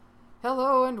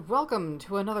Hello and welcome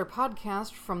to another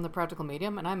podcast from the Practical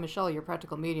Medium, and I'm Michelle, your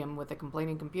Practical Medium, with a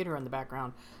complaining computer in the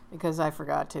background because I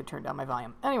forgot to turn down my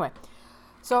volume. Anyway,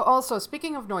 so also,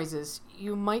 speaking of noises,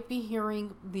 you might be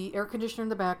hearing the air conditioner in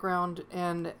the background,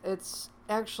 and it's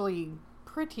actually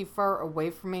pretty far away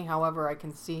from me. However, I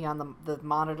can see on the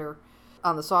monitor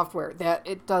on the software that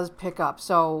it does pick up.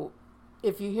 So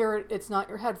if you hear it, it's not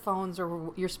your headphones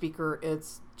or your speaker,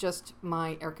 it's just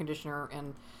my air conditioner,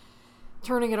 and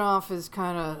turning it off is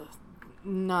kind of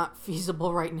not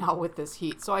feasible right now with this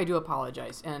heat, so I do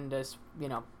apologize. And just,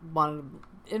 wanted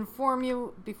to inform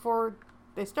you before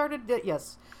they started that,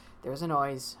 yes, there's a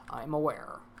noise. I'm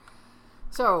aware.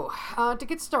 So, to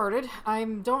get started, I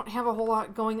don't have a whole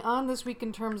lot going on this week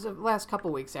in terms of last couple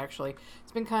weeks, actually.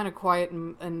 It's been kind of quiet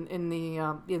in the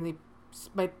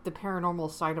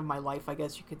paranormal side of my life, I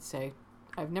guess you could say.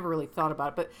 I've never really thought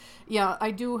about it, but yeah,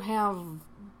 I do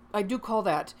call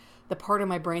that the part of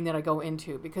my brain that I go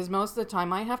into, because most of the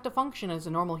time I have to function as a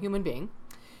normal human being.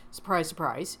 Surprise,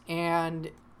 surprise.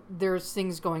 And there's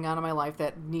things going on in my life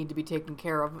that need to be taken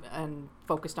care of and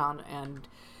focused on. And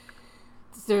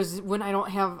when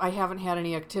I haven't had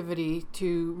any activity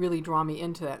to really draw me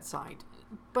into that side.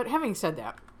 But having said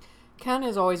that, Ken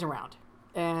is always around,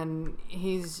 and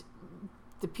he's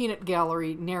the peanut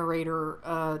gallery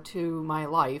narrator to my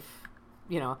life.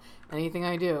 Anything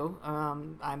I do,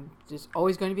 I'm just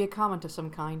always going to be a comment of some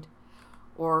kind,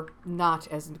 or not,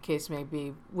 as the case may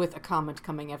be, with a comment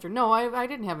coming after. No, I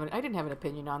didn't have an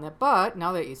opinion on that, but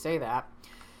now that you say that,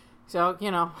 so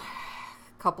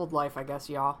coupled life, I guess,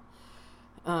 y'all.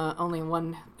 Only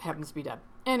one happens to be dead.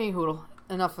 Any hoodle.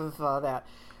 Enough of that.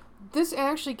 This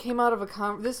actually came out of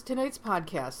tonight's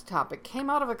podcast topic came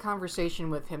out of a conversation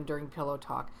with him during Pillow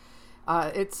Talk.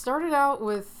 It started out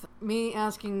with me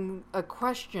asking a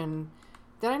question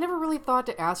that I never really thought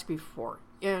to ask before.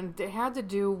 And it had to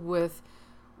do with,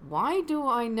 why do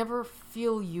I never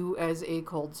feel you as a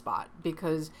cold spot?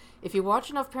 Because if you watch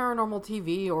enough paranormal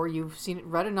TV, or you've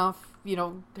read enough,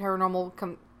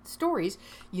 paranormal stories,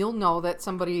 you'll know that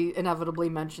somebody inevitably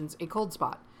mentions a cold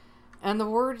spot. And the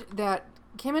word that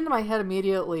came into my head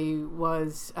immediately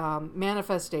was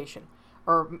manifestation,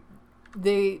 or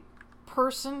the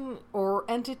person or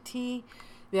entity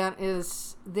that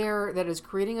is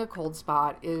creating a cold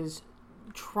spot is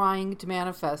trying to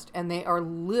manifest, and they are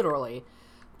literally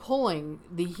pulling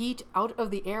the heat out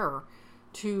of the air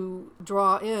to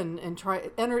draw in and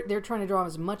they're trying to draw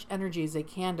as much energy as they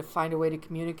can to find a way to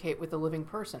communicate with a living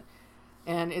person.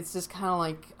 And it's just kind of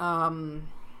like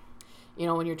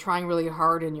when you're trying really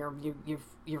hard and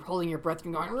you're holding your breath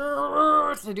and going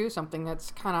to do something.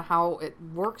 That's kind of how it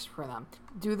works for them.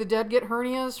 Do the dead get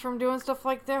hernias from doing stuff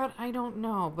like that? I don't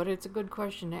know, but it's a good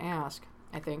question to ask,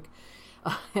 I think.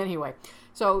 Anyway,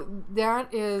 so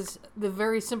that is the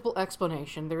very simple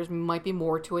explanation. There might be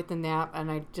more to it than that,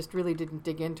 and I just really didn't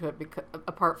dig into it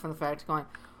apart from the fact going,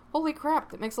 holy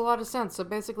crap, that makes a lot of sense. So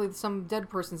basically some dead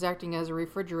person's acting as a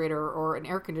refrigerator or an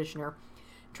air conditioner,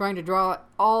 trying to draw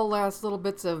all last little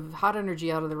bits of hot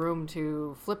energy out of the room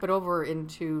to flip it over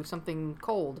into something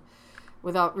cold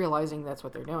without realizing that's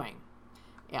what they're doing.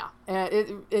 Yeah,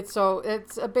 it's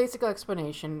a basic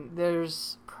explanation.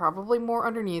 There's probably more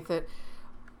underneath it,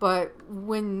 but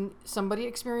when somebody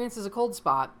experiences a cold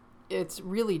spot, it's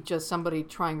really just somebody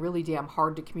trying really damn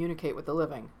hard to communicate with the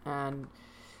living. And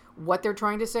what they're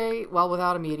trying to say, well,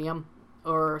 without a medium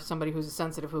or somebody who's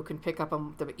sensitive who can pick up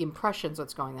on the impressions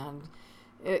what's going on,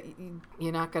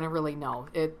 you're not going to really know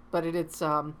it. But it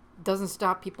doesn't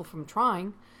stop people from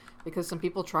trying, because some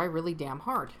people try really damn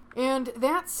hard. And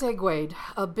that segued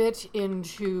a bit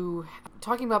into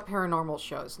talking about paranormal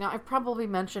shows. Now, I've probably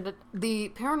mentioned it. The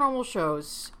paranormal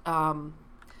shows,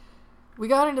 we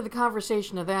got into the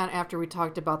conversation of that after we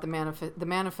talked about the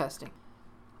manifesting.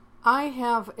 I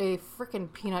have a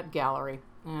frickin' peanut gallery.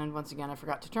 And once again, I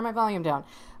forgot to turn my volume down.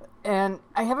 And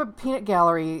I have a peanut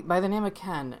gallery by the name of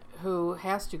Ken, who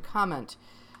has to comment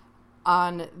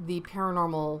on the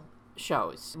paranormal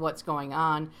shows, what's going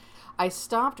on. I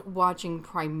stopped watching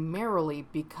primarily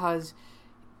because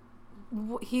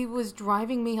he was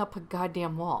driving me up a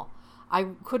goddamn wall. I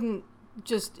couldn't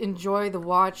just enjoy the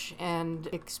watch and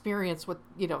experience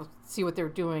see what they're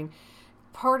doing.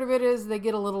 Part of it is they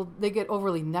get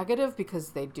overly negative,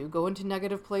 because they do go into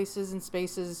negative places and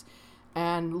spaces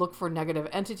and look for negative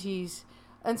entities.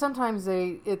 And sometimes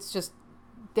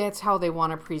that's how they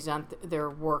want to present their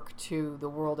work to the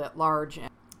world at large. And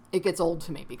it gets old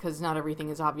to me, because not everything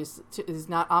is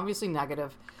not obviously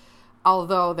negative.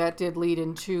 Although that did lead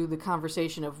into the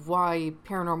conversation of why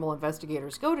paranormal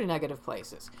investigators go to negative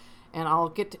places. And I'll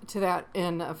get to that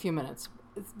in a few minutes.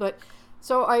 But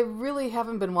So I really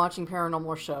haven't been watching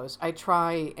paranormal shows. I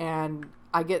try and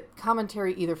I get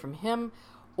commentary either from him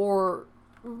or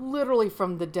literally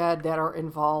from the dead that are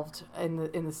involved in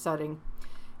the setting.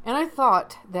 And I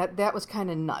thought that that was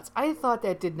kind of nuts. I thought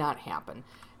that did not happen.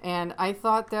 And I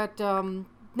thought that, no,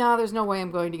 there's no way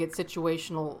I'm going to get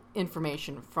situational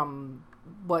information from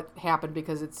what happened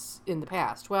because it's in the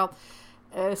past. Well,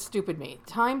 stupid me.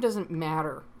 Time doesn't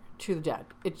matter to the dead.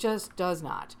 It just does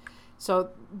not.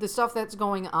 So the stuff that's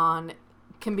going on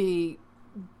can be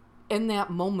in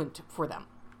that moment for them.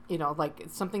 You know, like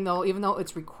it's something though, even though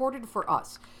it's recorded for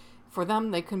us, for them,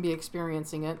 they can be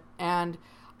experiencing it. And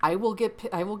I will get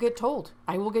told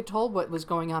what was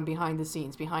going on behind the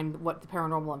scenes, behind what the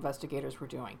paranormal investigators were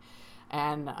doing.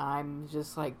 And I'm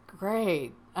just like,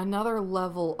 great, another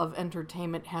level of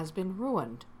entertainment has been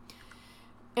ruined.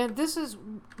 And this is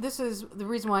the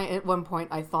reason why at one point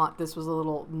I thought this was a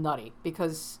little nutty,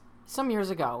 because some years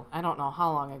ago, I don't know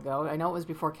how long ago, I know it was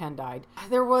before Ken died,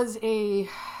 there was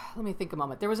let me think a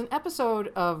moment, there was an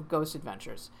episode of Ghost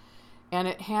Adventures, and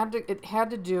it had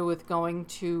to do with going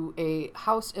to a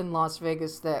house in Las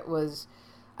Vegas that was,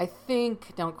 I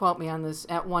think, don't quote me on this,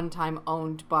 at one time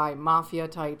owned by mafia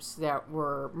types that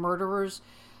were murderers,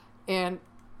 and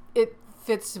it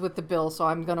fits with the bill, so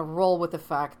I'm going to roll with the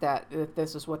fact that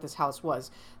this is what this house was.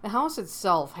 The house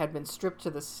itself had been stripped to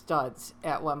the studs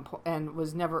at one point and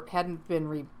hadn't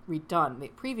been redone. The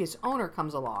previous owner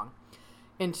comes along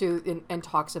and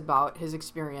talks about his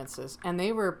experiences, and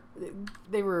they were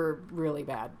really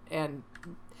bad. And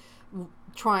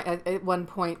at one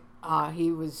point,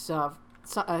 he was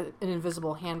an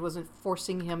invisible hand wasn't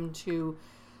forcing him to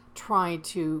try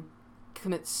to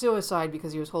commit suicide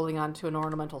because he was holding on to an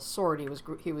ornamental sword. He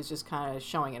was just kind of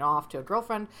showing it off to a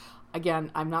girlfriend. Again,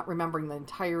 I'm not remembering the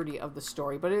entirety of the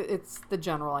story, but it's the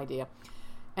general idea.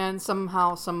 And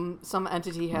somehow some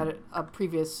entity had a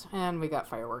previous, and we got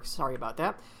fireworks, sorry about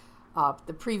that.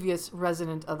 The previous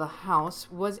resident of the house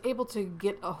was able to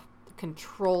get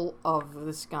control of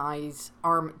this guy's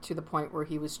arm to the point where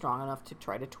he was strong enough to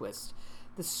try to twist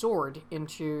the sword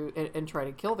into and try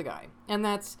to kill the guy. And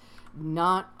that's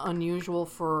not unusual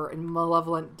for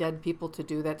malevolent dead people to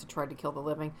do that, to try to kill the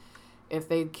living. If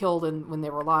they killed when they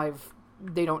were alive,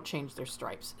 they don't change their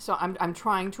stripes. So I'm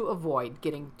trying to avoid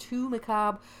getting too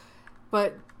macabre,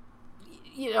 but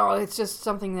you know, it's just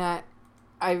something that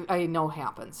I know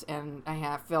happens, and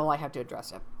I feel I have to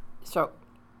address it. So,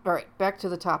 all right, back to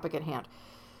the topic at hand.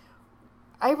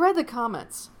 I read the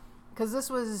comments because this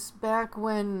was back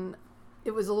when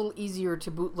it was a little easier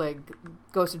to bootleg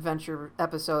Ghost Adventure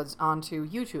episodes onto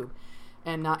YouTube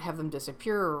and not have them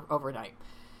disappear overnight.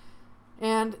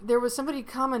 And there was somebody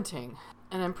commenting,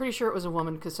 and I'm pretty sure it was a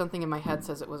woman because something in my head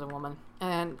says it was a woman.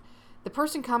 And the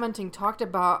person commenting talked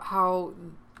about how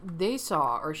they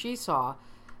saw, or she saw,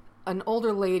 an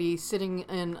older lady sitting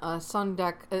in a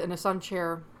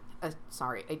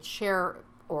a chair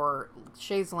or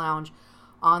chaise lounge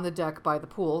on the deck by the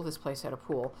pool. This place had a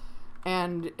pool.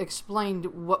 And explained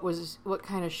what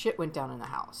kind of shit went down in the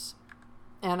house.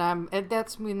 And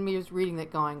that's when me was reading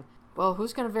that going, well,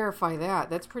 who's going to verify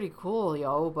that? That's pretty cool,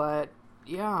 yo, but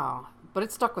yeah. But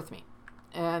it stuck with me.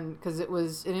 And because it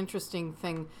was an interesting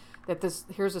thing that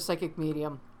here's a psychic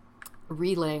medium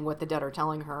relaying what the dead are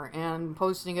telling her and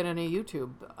posting it in a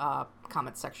YouTube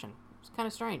comment section. It's kind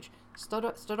of strange. Stood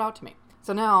out to me.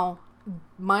 So now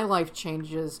my life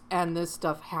changes, and this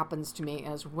stuff happens to me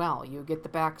as well. You get the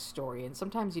backstory, and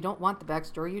sometimes you don't want the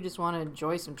backstory. You just want to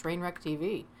enjoy some Trainwreck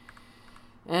TV.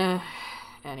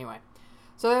 Anyway.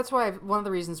 So that's why one of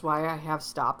the reasons why I have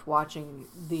stopped watching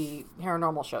the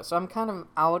paranormal show. So I'm kind of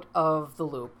out of the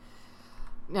loop.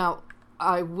 Now,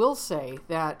 I will say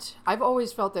that I've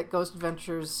always felt that Ghost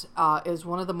Adventures is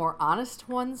one of the more honest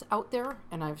ones out there,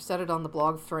 and I've said it on the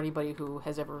blog for anybody who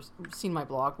has ever seen my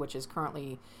blog, which is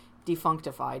currently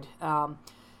defunctified,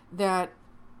 that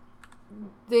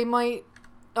they might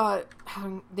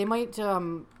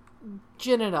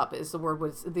gin it up is the word,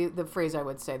 was the phrase I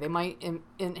would say. They might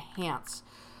enhance,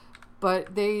 but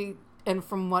and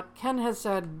from what Ken has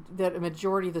said, that a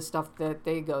majority of the stuff that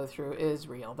they go through is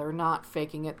real. They're not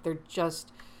faking it. They're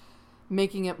just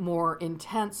making it more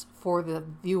intense for the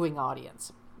viewing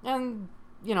audience. And,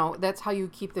 you know, that's how you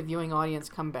keep the viewing audience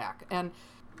come back. And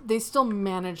they still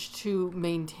manage to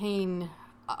maintain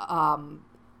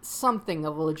something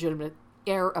of a legitimate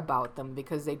air about them,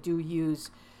 because they do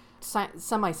use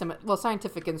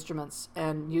scientific instruments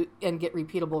and get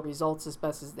repeatable results as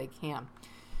best as they can.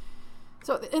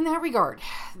 So in that regard,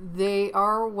 they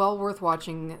are well worth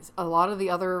watching. A lot of the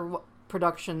other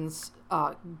productions,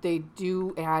 they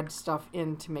do add stuff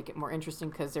in to make it more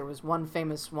interesting, because there was one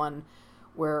famous one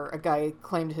where a guy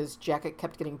claimed his jacket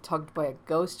kept getting tugged by a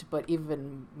ghost, but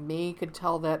even me could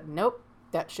tell that, nope,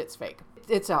 that shit's fake.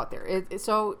 It's out there.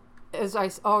 So, as I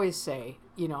always say,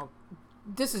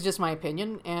 this is just my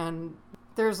opinion, and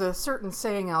there's a certain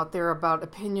saying out there about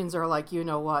opinions are like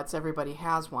you-know-whats, everybody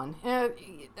has one. And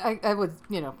I would,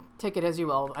 take it as you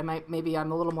will. Maybe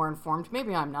I'm a little more informed,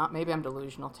 maybe I'm not, maybe I'm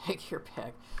delusional, take your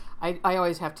pick. I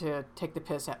always have to take the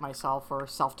piss at myself or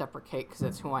self-deprecate because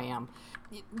that's who I am.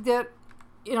 That,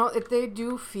 if they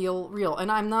do feel real.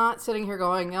 And I'm not sitting here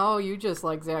going, oh, you just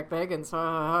like Zach Bagans,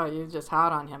 you just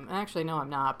hot on him. Actually, no, I'm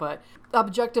not. But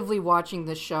objectively watching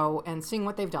this show and seeing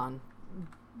what they've done,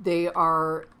 they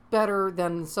are better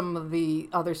than some of the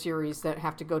other series that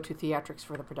have to go to theatrics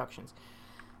for the productions.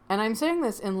 And I'm saying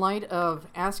this in light of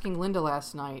asking Linda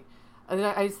last night.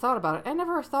 I thought about it. I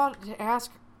never thought to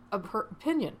ask her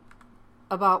opinion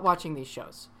about watching these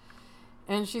shows.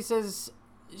 And she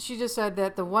just said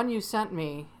that the one you sent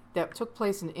me that took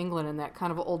place in England in that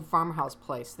kind of old farmhouse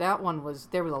place, there was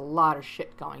a lot of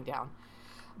shit going down.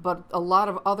 But a lot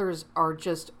of others are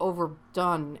just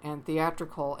overdone and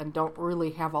theatrical and don't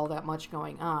really have all that much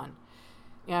going on.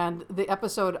 And the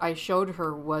episode I showed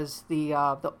her was the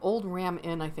old Ram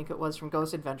Inn, I think it was, from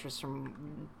Ghost Adventures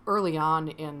from early on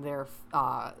in their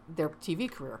TV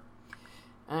career.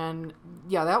 And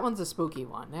yeah, that one's a spooky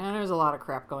one. And there's a lot of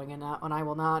crap going in that one. I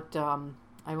will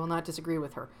not disagree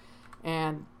with her.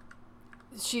 And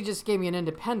she just gave me an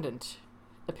independent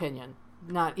opinion,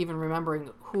 not even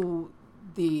remembering who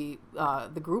the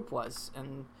group was.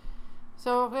 And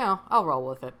so, I'll roll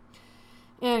with it.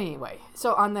 Anyway,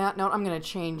 so on that note, I'm going to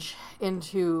change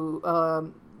into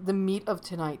the meat of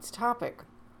tonight's topic.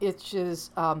 It's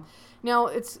just,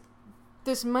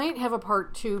 this might have a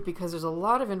part 2 because there's a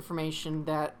lot of information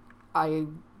that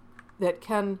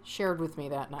Ken shared with me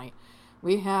that night.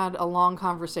 We had a long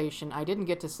conversation. I didn't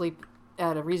get to sleep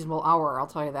at a reasonable hour, I'll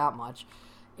tell you that much.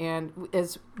 And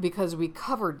it's because we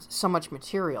covered so much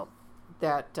material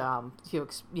that,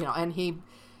 and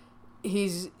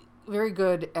he's very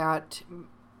good at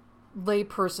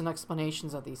layperson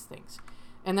explanations of these things.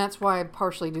 And that's why I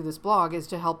partially do this blog, is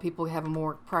to help people have a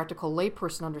more practical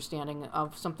layperson understanding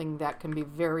of something that can be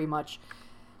very much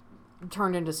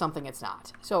turned into something it's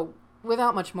not. So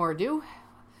without much more ado,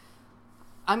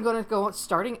 I'm going to go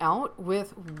starting out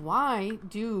with, why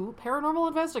do paranormal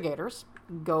investigators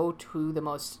go to the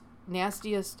most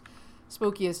nastiest,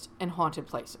 spookiest, and haunted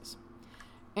places?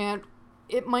 And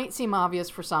it might seem obvious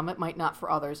for some, it might not for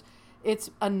others.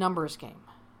 It's a numbers game.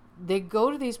 They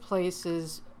go to these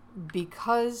places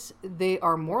because they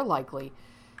are more likely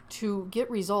to get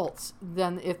results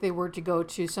than if they were to go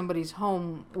to somebody's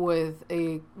home with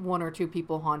one or two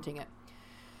people haunting it.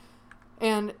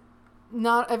 And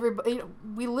not everybody,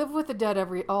 we live with the dead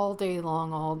all day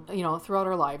long, throughout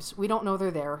our lives. We don't know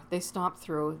they're there. They stop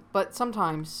through. But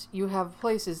sometimes you have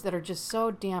places that are just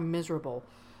so damn miserable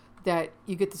that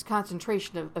you get this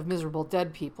concentration of miserable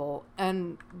dead people,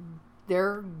 and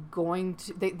they're going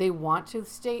to, they want to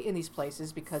stay in these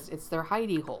places because it's their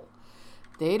hidey hole.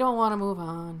 They don't want to move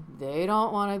on. They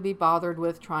don't want to be bothered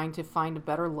with trying to find a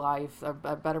better life,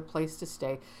 a better place to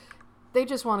stay. They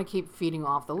just want to keep feeding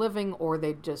off the living, or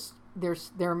they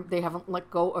haven't let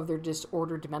go of their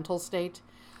disordered mental state,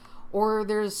 or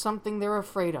there's something they're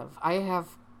afraid of. I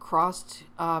have crossed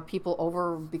people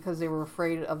over because they were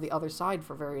afraid of the other side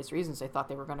for various reasons. They thought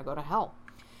they were going to go to hell.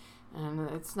 And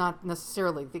it's not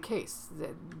necessarily the case.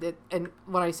 And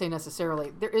when I say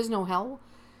necessarily, there is no hell.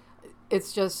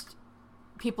 It's just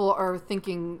people are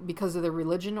thinking because of their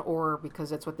religion or because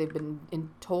that's what they've been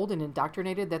told and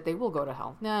indoctrinated that they will go to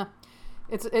hell. Nah,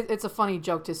 it's a funny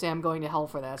joke to say I'm going to hell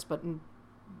for this, but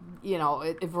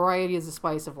variety is the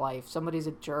spice of life. Somebody's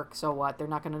a jerk, so what? They're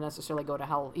not going to necessarily go to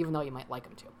hell, even though you might like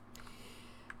them to.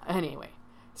 Anyway,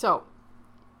 so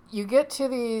you get to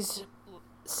these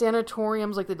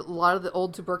sanatoriums, like a lot of the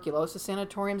old tuberculosis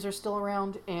sanatoriums are still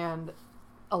around, and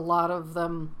a lot of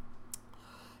them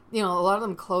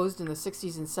closed in the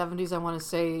 60s and 70s, I want to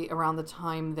say, around the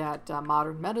time that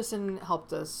modern medicine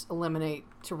helped us eliminate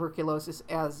tuberculosis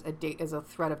as a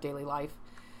threat of daily life.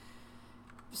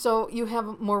 So you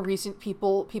have more recent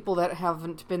people that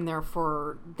haven't been there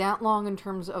for that long in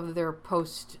terms of their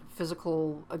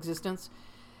post-physical existence.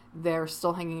 They're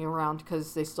still hanging around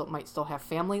because they might still have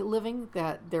family living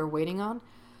that they're waiting on.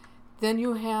 Then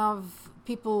you have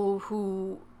people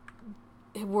who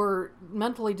were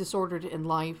mentally disordered in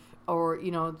life, or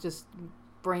just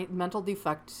mental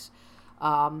defects,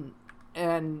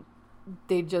 and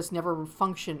they just never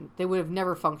functioned. They would have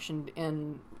never functioned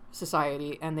in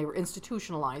society, and they were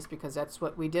institutionalized because that's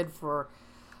what we did for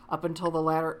up until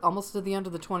almost to the end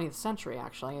of the 20th century,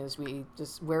 actually, as we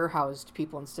just warehoused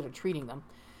people instead of treating them.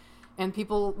 And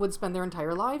people would spend their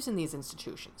entire lives in these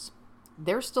institutions.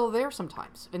 They're still there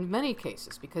sometimes, in many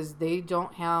cases, because they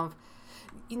don't have...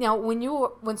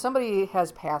 when somebody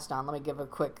has passed on, let me give a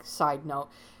quick side note,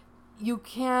 you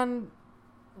can,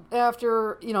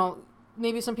 after,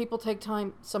 maybe some people take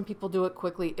time, some people do it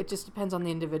quickly, it just depends on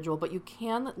the individual, but you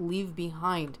can leave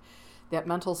behind that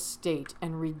mental state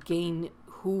and regain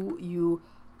who you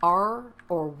are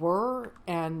or were,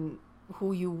 and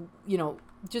who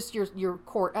just your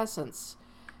core essence,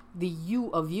 the you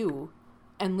of you,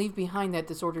 and leave behind that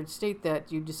disordered state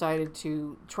that you decided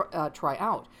to try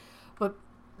out. But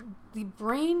the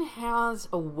brain has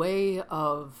a way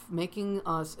of making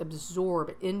us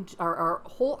absorb into our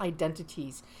whole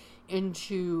identities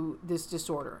into this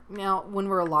disorder. Now, when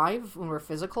we're alive, when we're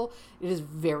physical, it is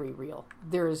very real.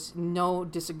 There is no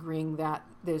disagreeing that.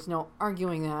 There's no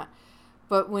arguing that.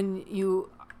 But when you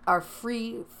are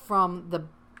free from the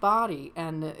body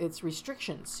and its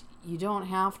restrictions, you don't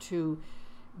have to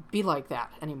be like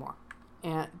that anymore.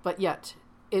 But yet,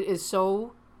 it is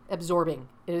so absorbing.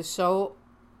 It is so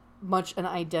much an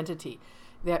identity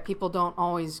that people don't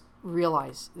always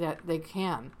realize that they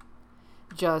can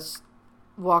just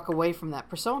walk away from that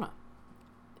persona.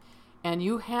 And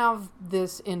you have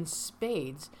this in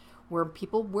spades where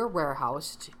people were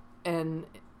warehoused and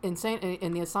insane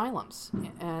in the asylums.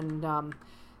 And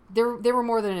they were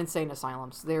more than insane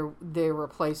asylums. They were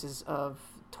places of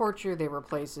torture. They were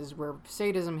places where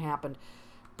sadism happened.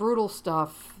 Brutal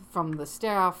stuff from the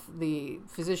staff, the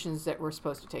physicians that were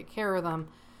supposed to take care of them.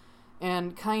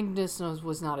 And kindness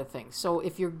was not a thing. So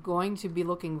if you're going to be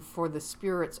looking for the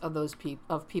spirits of those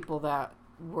people that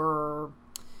were,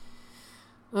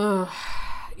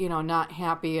 not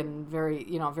happy and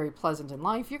very pleasant in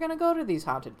life, you're going to go to these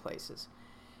haunted places.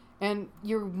 And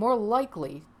you're more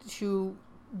likely to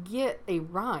get a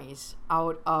rise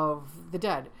out of the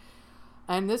dead.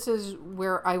 And this is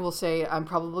where I will say I'm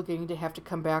probably going to have to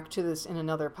come back to this in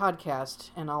another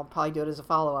podcast, and I'll probably do it as a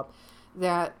follow-up,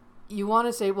 that you want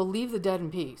to say, well, leave the dead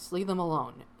in peace. Leave them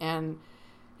alone. And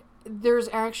there's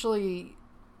actually,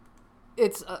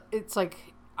 it's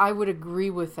like, I would agree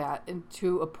with that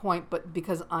to a point, but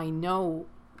because I know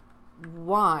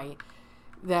why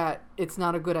that it's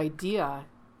not a good idea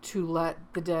to let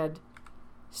the dead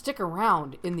stick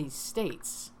around in these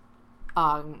states,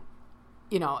 and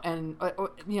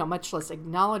much less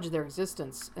acknowledge their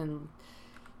existence. And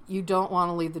you don't want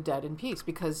to leave the dead in peace,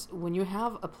 because when you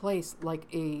have a place like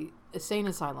a insane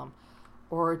asylum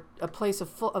or a place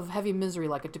of heavy misery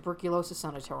like a tuberculosis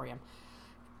sanatorium,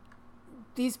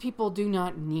 these people do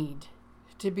not need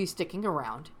to be sticking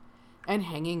around and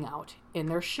hanging out in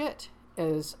their shit.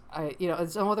 It's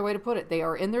no other way to put it. They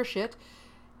are in their shit,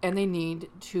 and they need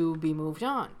to be moved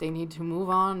on. They need to move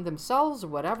on themselves or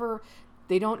whatever.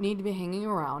 They don't need to be hanging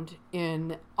around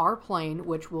in our plane,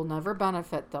 which will never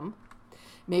benefit them.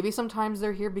 Maybe sometimes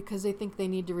they're here because they think they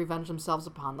need to revenge themselves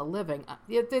upon the living.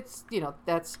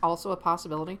 That's also a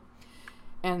possibility.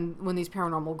 And when these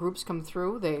paranormal groups come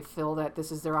through, they feel that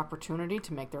this is their opportunity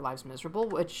to make their lives miserable,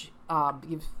 which,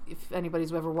 if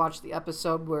anybody's ever watched the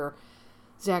episode where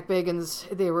Zach Bagans,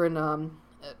 they were in, an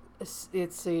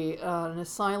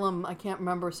asylum, I can't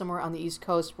remember, somewhere on the East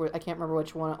Coast, where I can't remember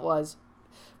which one it was,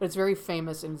 but it's very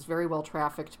famous and it's very well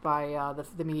trafficked by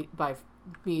by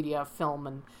media, film,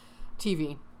 and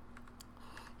TV.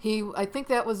 I think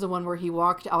that was the one where he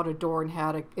walked out a door and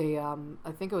had I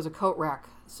think it was a coat rack,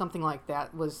 something like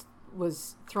that, was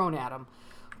thrown at him.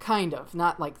 Kind of.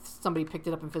 Not like somebody picked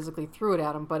it up and physically threw it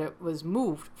at him, but it was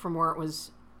moved from where it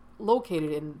was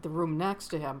located in the room next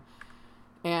to him.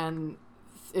 And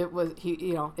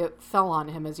it fell on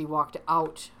him as he walked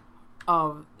out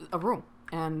of a room.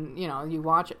 And, you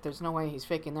watch it, there's no way he's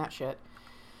faking that shit.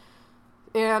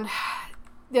 And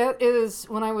that is,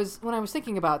 when I was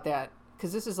thinking about that,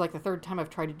 because this is like the third time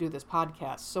I've tried to do this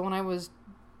podcast. So when I was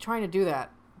trying to do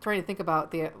that, trying to think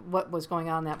about what was going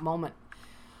on in that moment,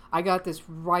 I got this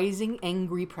rising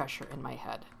angry pressure in my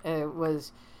head. It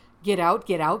was, get out,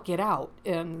 get out, get out.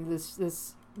 And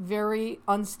this very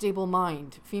unstable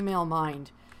mind, female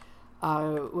mind,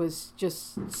 was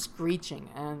just screeching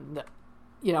and,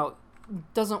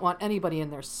 doesn't want anybody in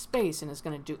their space and is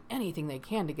going to do anything they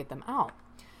can to get them out.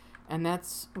 And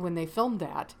that's when they filmed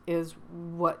that, is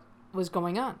what was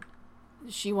going on.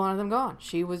 She wanted them gone.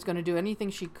 She was going to do anything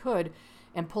she could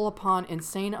and pull upon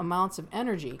insane amounts of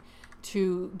energy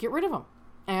to get rid of them.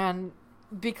 And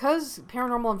because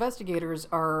paranormal investigators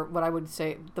are, what I would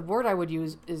say, the word I would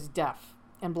use is deaf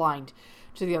and blind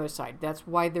to the other side. That's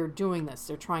why they're doing this.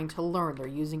 They're trying to learn. They're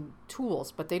using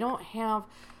tools, but they don't have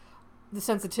the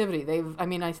sensitivity.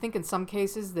 I think in some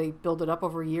cases they build it up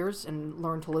over years and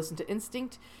learn to listen to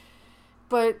instinct.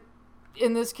 But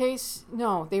in this case,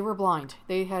 no, they were blind.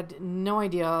 They had no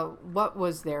idea what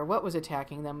was there, what was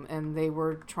attacking them, and they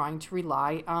were trying to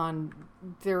rely on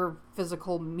their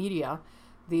physical media,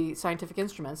 the scientific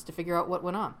instruments, to figure out what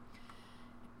went on.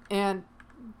 And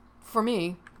for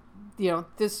me,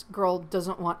 this girl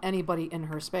doesn't want anybody in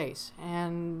her space.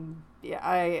 And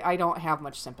I don't have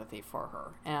much sympathy for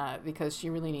her because she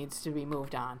really needs to be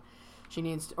moved on. She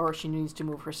needs to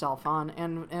move herself on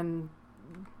and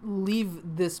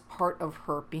leave this part of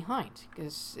her behind,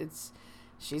 because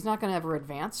she's not going to ever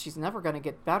advance. She's never going to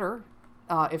get better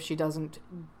if she doesn't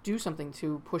do something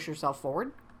to push herself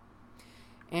forward.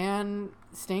 And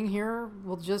staying here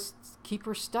will just keep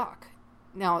her stuck.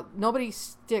 Now, nobody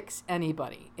sticks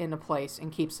anybody in a place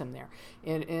and keeps them there.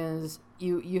 It is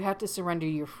you have to surrender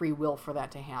your free will for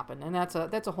that to happen, and that's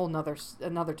a whole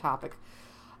another topic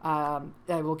that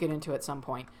I will get into at some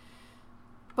point.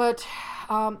 But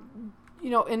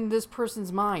in this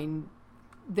person's mind,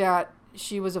 that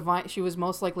she was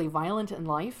most likely violent in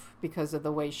life because of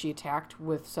the way she attacked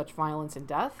with such violence and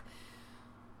death,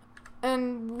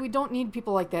 and we don't need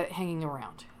people like that hanging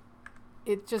around.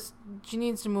 She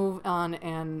needs to move on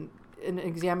and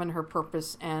examine her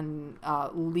purpose and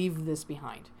leave this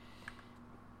behind.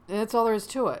 And that's all there is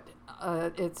to it.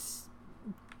 It's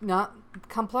not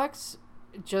complex.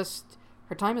 Just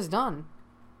her time is done.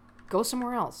 Go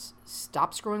somewhere else.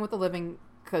 Stop screwing with the living,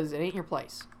 because it ain't your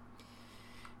place.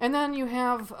 And then you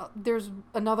have, there's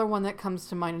another one that comes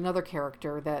to mind, another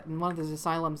character that in one of these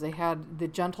asylums they had the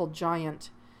gentle giant,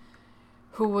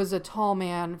 who was a tall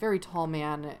man, very tall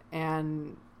man,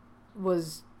 and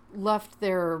was left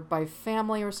there by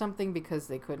family or something because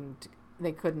they couldn't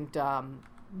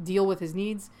deal with his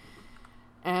needs.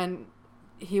 And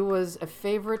he was a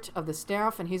favorite of the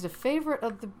staff, and he's a favorite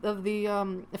of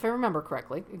the if I remember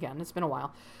correctly, again, it's been a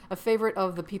while, a favorite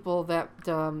of the people that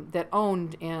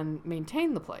owned and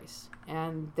maintained the place.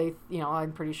 And they,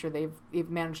 I'm pretty sure they've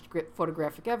managed to get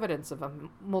photographic evidence of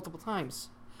him multiple times,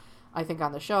 I think,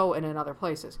 on the show and in other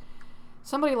places.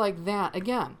 Somebody like that,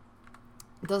 again,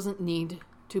 doesn't need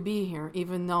to be here,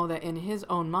 even though that in his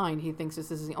own mind he thinks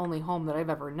this is the only home that I've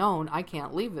ever known. I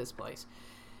can't leave this place.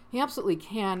 He absolutely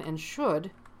can and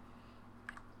should,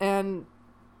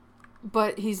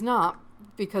 but he's not,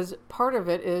 because part of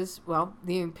it is, well,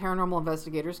 the paranormal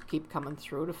investigators keep coming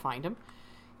through to find him.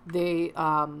 They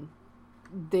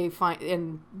find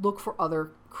and look for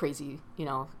other crazy,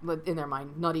 in their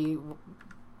mind, nutty,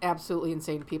 absolutely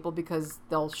insane people, because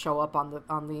they'll show up on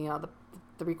the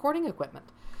recording equipment,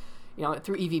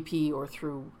 through EVP or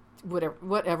through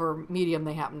whatever medium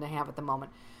they happen to have at the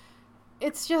moment.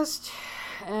 It's just,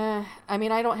 I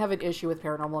don't have an issue with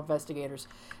paranormal investigators.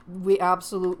 We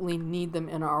absolutely need them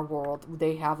in our world.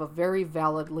 They have a very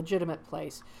valid, legitimate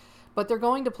place, but they're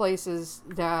going to places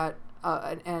that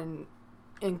and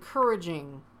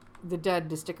encouraging the dead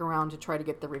to stick around to try to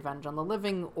get the revenge on the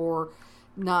living, or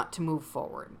not to move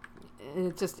forward.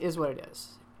 It just is what it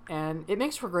is. And it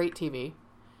makes for great TV.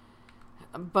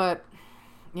 But,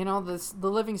 the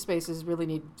living spaces really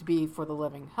need to be for the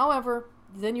living. However,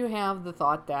 then you have the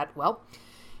thought that, well,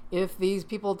 if these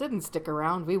people didn't stick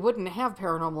around, we wouldn't have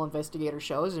paranormal investigator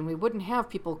shows, and we wouldn't have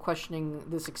people questioning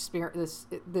this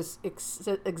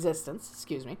existence,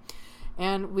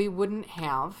 and we wouldn't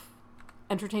have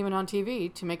entertainment on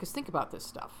TV to make us think about this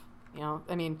stuff.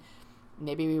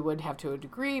 Maybe we would have to a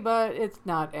degree, but it's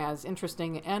not as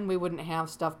interesting, and we wouldn't have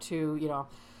stuff to,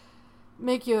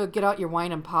 make you get out your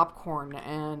wine and popcorn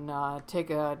and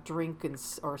take a drink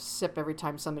or sip every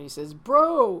time somebody says,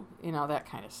 bro, that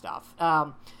kind of stuff.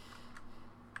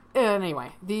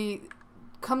 Anyway,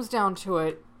 comes down to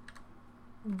it,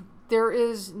 there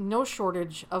is no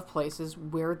shortage of places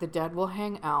where the dead will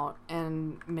hang out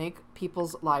and make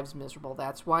people's lives miserable.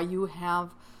 That's why you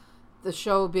have the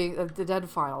show being the Dead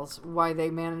Files, why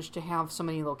they managed to have so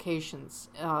many locations.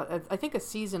 I think a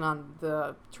season on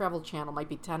the Travel Channel might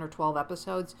be 10 or 12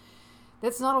 episodes.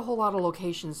 That's not a whole lot of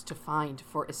locations to find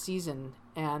for a season.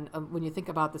 And when you think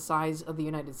about the size of the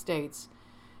United States,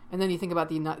 and then you think about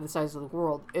the size of the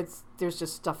world, there's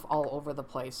just stuff all over the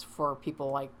place for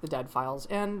people like the Dead Files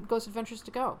and Ghost Adventures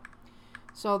to go.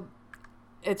 So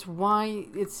it's why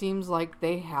it seems like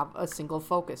they have a single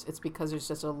focus. It's because there's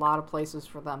just a lot of places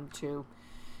for them to,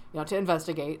 to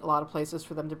investigate, a lot of places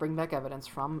for them to bring back evidence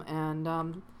from,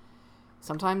 and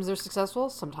sometimes they're successful,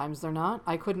 sometimes they're not.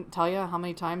 I couldn't tell you how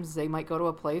many times they might go to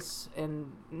a place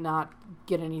and not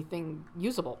get anything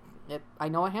usable. I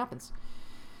know it happens.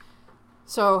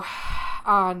 So,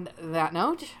 on that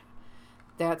note,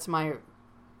 that's my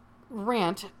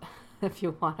rant if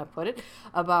you want to put it,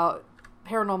 about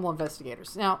paranormal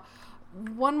investigators. Now,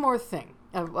 one more thing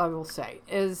I will say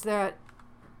is that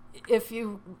if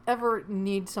you ever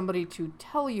need somebody to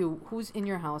tell you who's in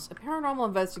your house, a paranormal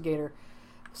investigator,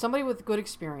 somebody with good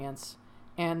experience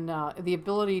and the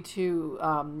ability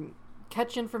to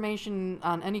catch information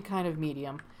on any kind of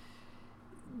medium,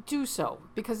 do so,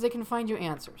 because they can find you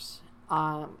answers.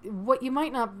 What you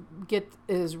might not get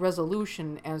is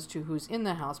resolution as to who's in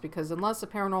the house, because unless a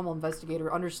paranormal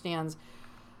investigator understands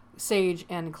sage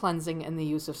and cleansing and the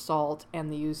use of salt and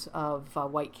the use of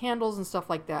white candles and stuff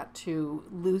like that to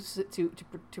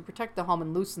protect the home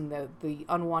and loosen the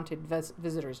unwanted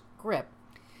visitor's grip,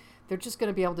 they're just going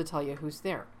to be able to tell you who's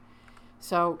there.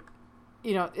 So,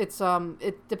 it's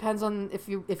it depends on if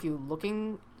you're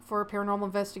looking for a paranormal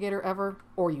investigator ever,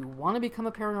 or you want to become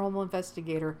a paranormal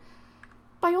investigator.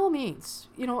 By all means,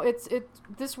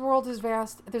 this world is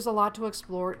vast. There's a lot to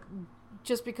explore.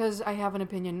 Just because I have an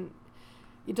opinion,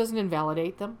 it doesn't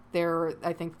invalidate them.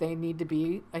 I think we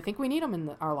need them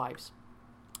in our lives.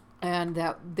 And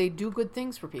that they do good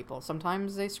things for people.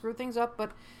 Sometimes they screw things up,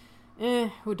 but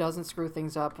who doesn't screw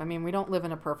things up? I mean, we don't live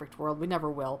in a perfect world. We never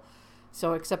will.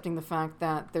 So accepting the fact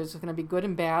that there's going to be good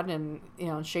and bad and,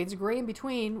 shades of gray in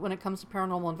between when it comes to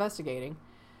paranormal investigating,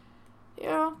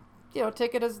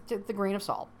 take it as the grain of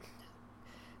salt.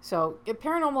 So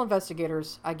paranormal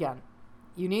investigators, again,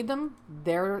 you need them.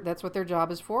 That's what their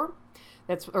job is for.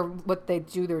 Or what they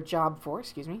do their job for,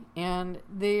 and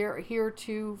they're here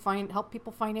to help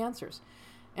people find answers.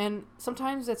 And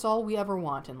sometimes that's all we ever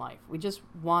want in life. We just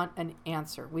want an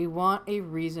answer. We want a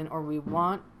reason, or we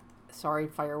want,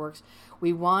 fireworks,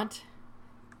 we want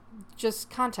just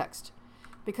context,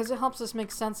 because it helps us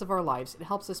make sense of our lives. It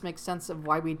helps us make sense of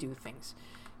why we do things.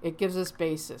 It gives us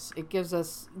basis. It gives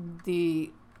us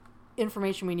the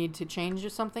information we need to change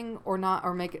something or not,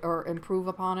 or make it, or improve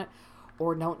upon it,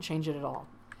 or don't change it at all.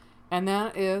 And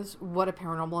that is what a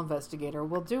paranormal investigator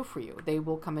will do for you. They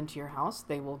will come into your house.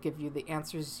 They will give you the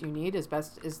answers you need as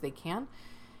best as they can.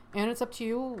 And it's up to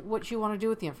you what you want to do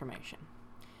with the information.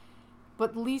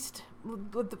 But last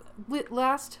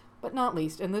but not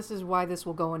least, and this is why this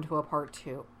will go into a part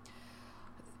 2,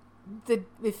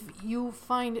 if you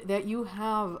find that you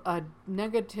have a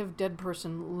negative dead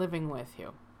person living with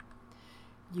you,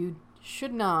 you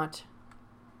should not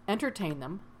entertain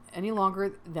them any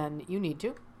longer than you need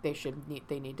to.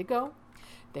 They need to go.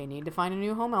 They need to find a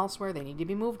new home elsewhere. They need to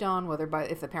be moved on,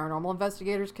 if the paranormal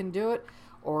investigators can do it,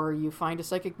 or you find a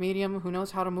psychic medium who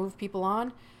knows how to move people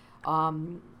on.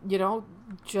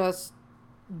 Just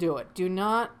do it. Do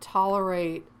not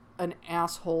tolerate an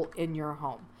asshole in your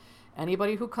home.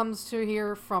 Anybody who comes to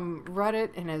here from Reddit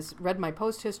and has read my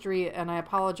post history, and I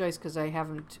apologize because I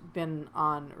haven't been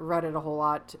on Reddit a whole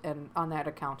lot and on that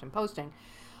account and posting,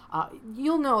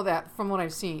 you'll know that from what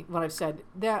I've said,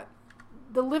 that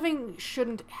the living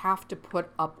shouldn't have to put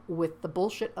up with the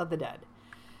bullshit of the dead.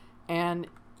 And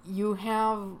you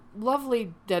have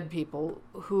lovely dead people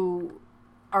who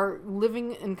are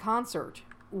living in concert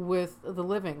with the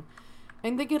living,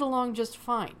 and they get along just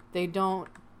fine. They don't,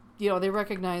 they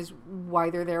recognize why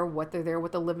they're there, what they're there,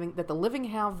 that the living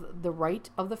have the right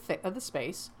of the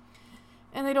space,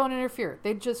 and they don't interfere.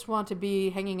 They just want to be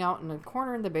hanging out in a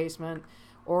corner in the basement,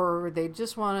 or they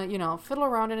just want to, fiddle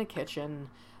around in a kitchen,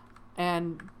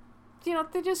 and,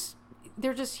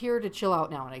 they're just here to chill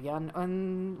out now and again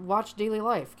and watch daily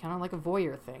life, kind of like a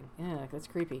voyeur thing. Yeah, that's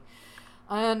creepy.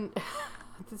 And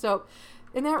so,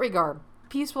 in that regard,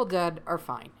 peaceful dead are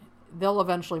fine. They'll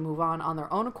eventually move on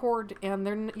their own accord,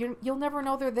 and you'll never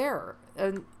know they're there.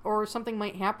 Or something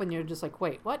might happen, you're just like,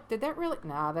 wait, what? Did that really?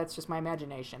 Nah, that's just my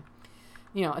imagination.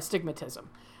 Astigmatism.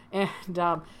 And,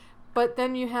 but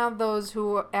then you have those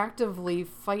who actively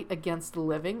fight against the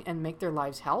living and make their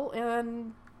lives hell,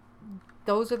 and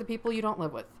those are the people you don't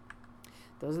live with.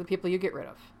 Those are the people you get rid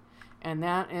of. And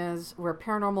that is where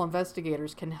paranormal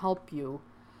investigators can help you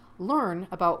learn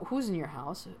about who's in your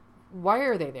house, why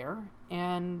are they there,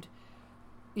 and,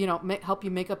 help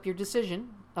you make up your decision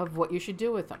of what you should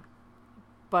do with them.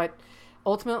 But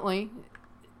ultimately,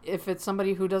 if it's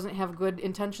somebody who doesn't have good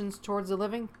intentions towards the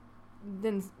living,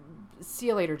 then see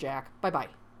you later, Jack. Bye-bye.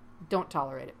 Don't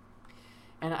tolerate it.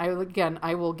 And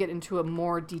I will get into a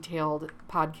more detailed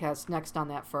podcast next on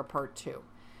that for a part 2.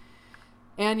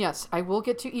 And yes, I will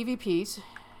get to EVPs.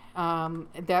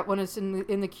 That one is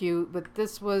in the queue, but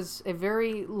this was a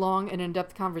very long and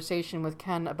in-depth conversation with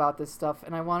Ken about this stuff,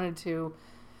 and I wanted to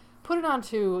put it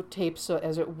onto tape, so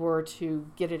as it were, to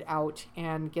get it out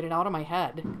and get it out of my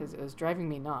head, because it was driving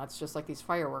me nuts, just like these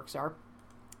fireworks are.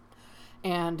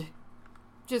 And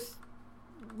just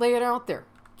lay it out there.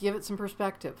 Give it some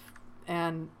perspective.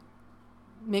 And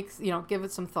give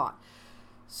it some thought.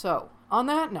 So, on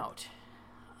that note,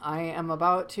 I am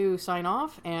about to sign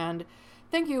off, and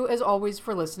thank you, as always,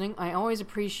 for listening. I always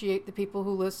appreciate the people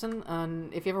who listen,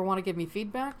 and if you ever want to give me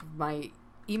feedback, my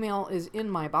email is in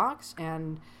my box,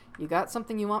 and you got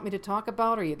something you want me to talk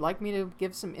about or you'd like me to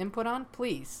give some input on,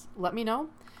 please let me know.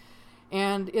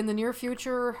 And in the near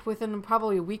future, within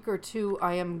probably a week or two,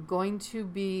 I am going to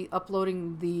be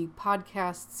uploading the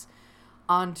podcasts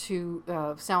onto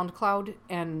SoundCloud,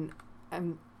 and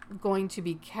I'm going to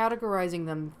be categorizing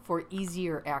them for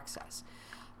easier access.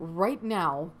 Right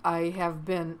now, I have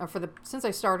been, since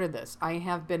I started this, I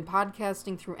have been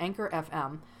podcasting through Anchor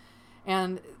FM,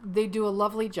 and they do a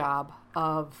lovely job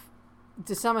of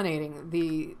disseminating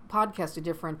the podcast to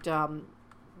different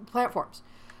platforms.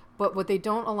 But what they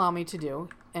don't allow me to do,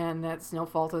 and that's no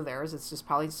fault of theirs, it's just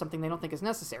probably something they don't think is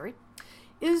necessary,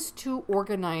 is to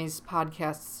organize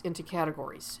podcasts into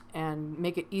categories and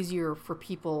make it easier for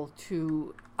people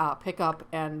to pick up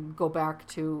and go back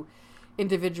to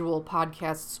individual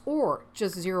podcasts, or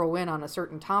just zero in on a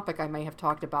certain topic I may have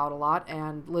talked about a lot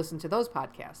and listen to those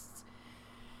podcasts.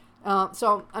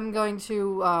 So I'm going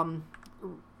to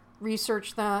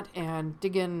research that and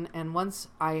dig in, and once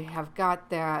I have got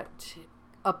that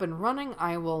up and running,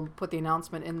 I will put the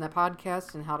announcement in the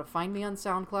podcast and how to find me on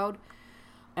SoundCloud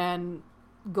and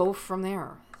go from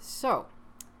there. So,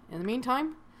 in the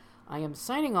meantime, I am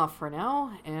signing off for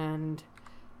now, and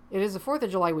it is the 4th of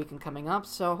July weekend coming up,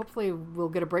 so hopefully we'll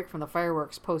get a break from the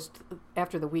fireworks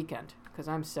after the weekend, because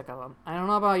I'm sick of them. I don't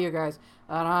know about you guys,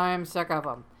 but I'm sick of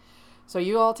them. So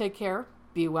you all take care,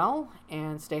 be well,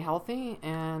 and stay healthy,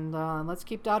 and let's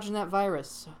keep dodging that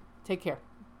virus. Take care,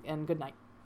 and good night.